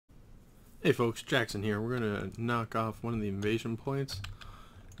Hey folks, Jaxzyn here. We're going to knock off one of the invasion points.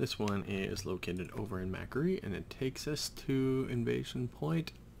 This one is located over in Macquarie, and it takes us to invasion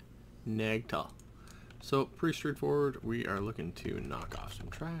point Nagtal. So pretty straightforward. We are looking to knock off some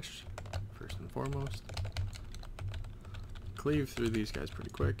trash first and foremost. Cleave through these guys pretty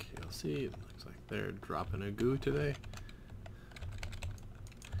quick. You'll see it looks like they're dropping a goo today.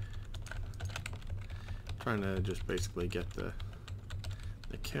 Trying to just basically get the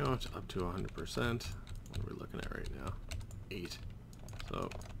count up to 100%. What are we looking at right now? 8. So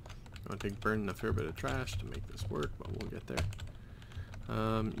I'm going to take burning a fair bit of trash to make this work, but we'll get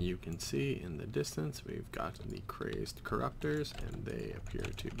there. You can see in the distance we've got the crazed corruptors, and they appear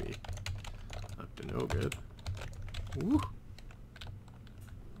to be up to no good. Woo!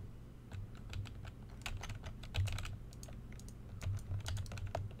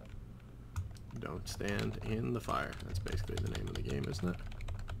 Don't stand in the fire. That's basically the name of the game, isn't it?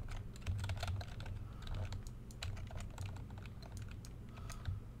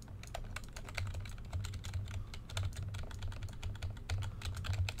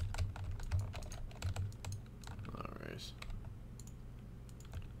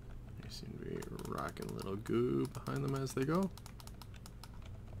 They seem to be rocking a little goo behind them as they go.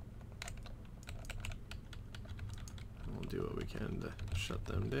 And we'll do what we can to shut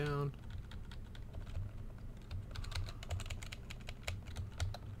them down.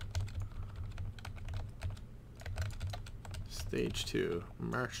 Stage 2.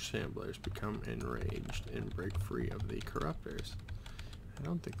 Marsh Shamblers become enraged and break free of the corruptors. I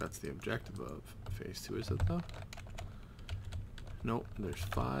don't think that's the objective of phase 2, is it though? Nope, there's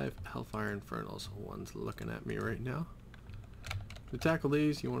 5 Hellfire Infernals. One's looking at me right now. To tackle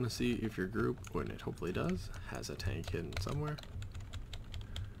these, you want to see if your group, when it hopefully does, has a tank hidden somewhere.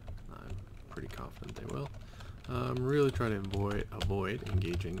 I'm pretty confident they will. Really try to avoid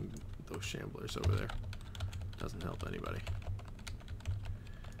engaging those Shamblers over there. Doesn't help anybody.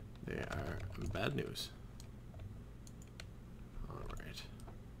 They are bad news. Alright.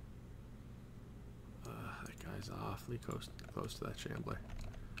 That guy's awfully close to that Shambler.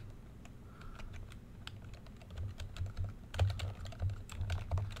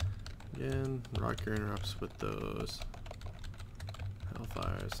 Again, rock your interrupts with those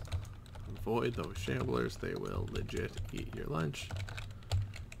Hellfires. Avoid those Shamblers, they will legit eat your lunch.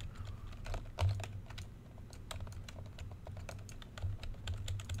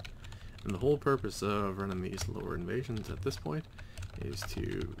 And the whole purpose of running these lower invasions at this point is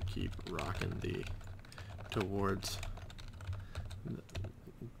to keep rocking towards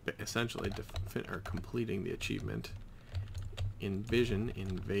essentially completing the achievement Invasion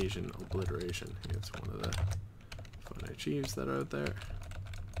Obliteration. It's one of the fun achieves that are out there.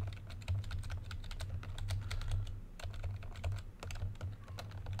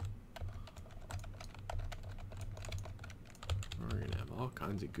 We're gonna have all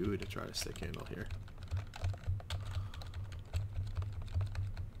kinds of goo to try to stick handle here.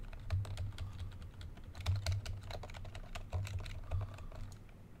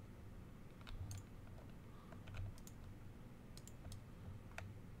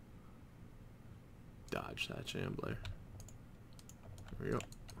 Dodge that Shambler. There we go.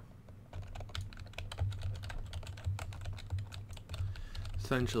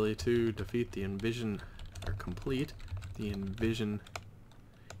 Essentially, to defeat the invasion or complete the Invasion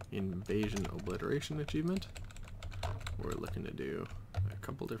Obliteration achievement, we're looking to do a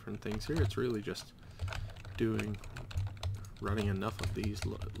couple different things here. It's really just running enough of these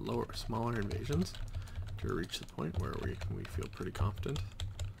smaller invasions to reach the point where we feel pretty confident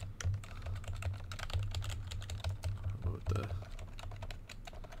about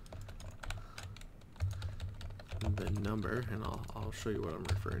the number, and I'll show you what I'm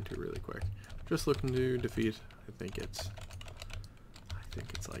referring to really quick. Just looking to defeat, I think it's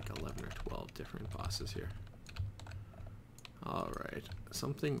like 11 or 12 different bosses here. Alright,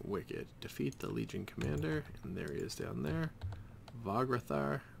 something wicked. Defeat the Legion Commander, and there he is down there.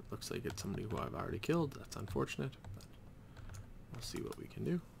 Vogrethar. Looks like it's somebody who I've already killed. That's unfortunate, but we'll see what we can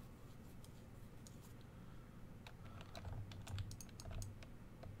do.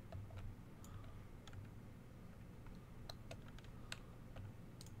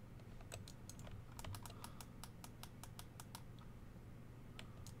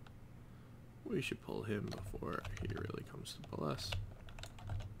 We should pull him before he really comes to pull us.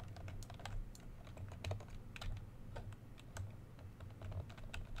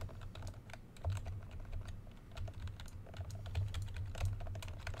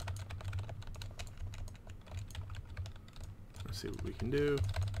 Let's see what we can do.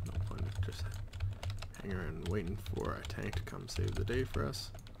 No point in just hanging around waiting for a tank to come save the day for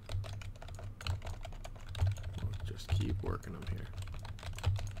us. Just keep working them here.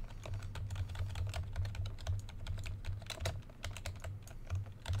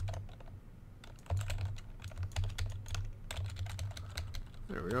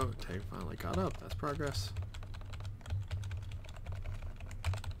 There we go. Tank finally caught up. That's progress.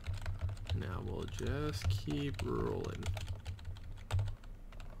 Now we'll just keep rolling.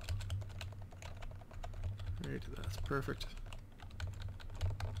 Right, that's perfect.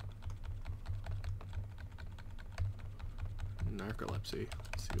 Narcolepsy.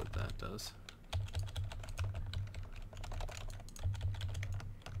 Let's see what that does.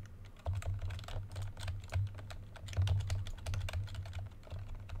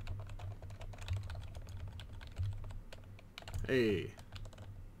 Hey.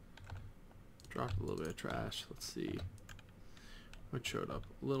 Dropped a little bit of trash. Let's see what showed up.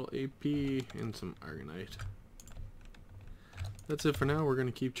 A little AP and some Argonite. That's it for now. We're going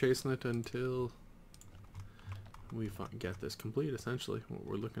to keep chasing it until we get this complete, essentially. What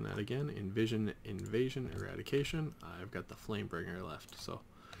we're looking at again, invasion, eradication. I've got the Flamebringer left, so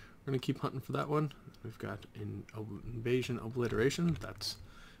we're going to keep hunting for that one. We've got invasion obliteration. That's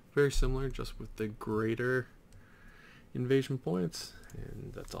very similar, just with the greater invasion points,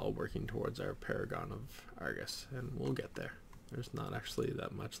 and that's all working towards our Paragon of Argus, and we'll get there. There's not actually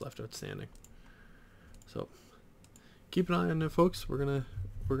that much left outstanding, so keep an eye on it, folks. We're gonna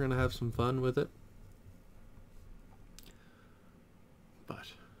have some fun with it,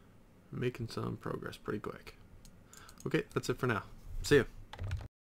 but making some progress pretty quick. Okay, that's it for now. See ya.